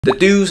The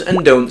do's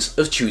and don'ts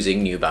of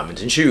choosing new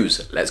badminton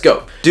shoes. Let's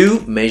go. Do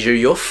measure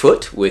your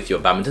foot with your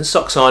badminton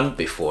socks on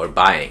before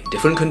buying.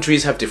 Different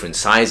countries have different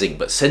sizing,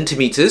 but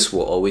centimeters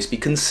will always be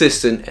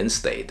consistent and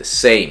stay the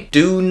same.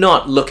 Do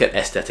not look at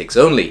aesthetics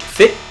only.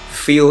 Fit,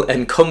 feel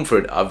and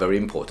comfort are very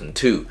important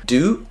too.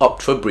 Do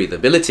opt for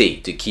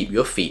breathability to keep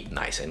your feet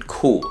nice and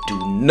cool.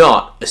 Do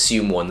not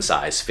assume one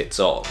size fits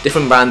all.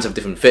 Different brands have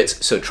different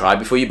fits, so try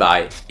before you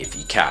buy if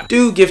you can.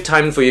 Do give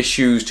time for your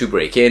shoes to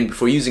break in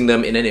before using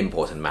them in an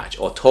important match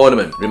or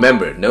tournament.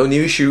 Remember, no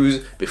new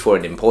shoes before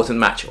an important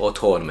match or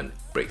tournament.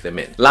 Break them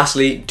in.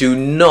 Lastly, do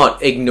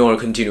not ignore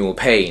continual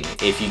pain.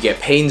 If you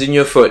get pains in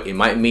your foot, it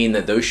might mean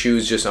that those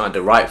shoes just aren't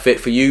the right fit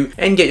for you,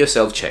 and get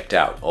yourself checked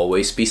out.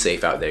 Always be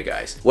safe out there,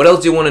 guys. What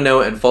else do you want to know,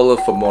 and follow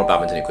for more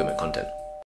badminton equipment content.